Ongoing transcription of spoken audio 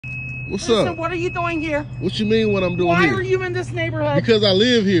What's Listen, up? what are you doing here? What you mean what I'm doing Why here? are you in this neighborhood? Because I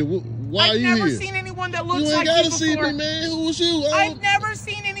live here. Why are you here? I've never seen anyone that looks You ain't like you gotta see before. me, man. Who was you? I've never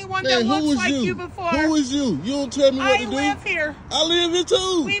seen anyone Man, that who looks was like you? you before. Who is you? You don't tell me what to do. I live here. I live here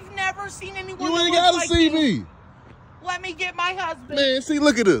too. We've never seen anyone You that ain't looks gotta like see you. me. Let me get my husband. Man, see,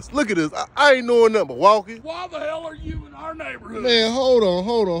 look at this. Look at this. I ain't knowing nothing but walking. Why the hell are you in our neighborhood? Man, hold on.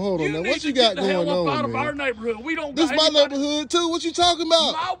 Now, need what to you got get the hell going up out on, of man? our neighborhood. We don't. This got my anybody. neighborhood too. What you talking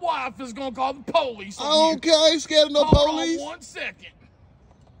about? My wife is gonna call the police I on don't care. I ain't scared of no Hold police. on 1 second.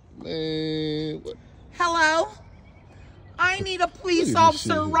 Man, what? Hello? I need a police Look at this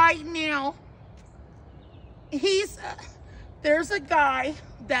officer shit here. right now. There's a guy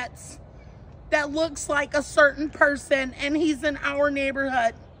that looks like a certain person, and he's in our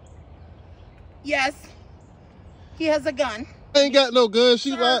neighborhood. Yes, he has a gun. I ain't got no gun.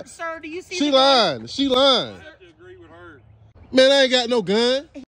 She lying. Sir, do you see She the gun? lying. She lying. I have to agree with her. Man, I ain't got no gun.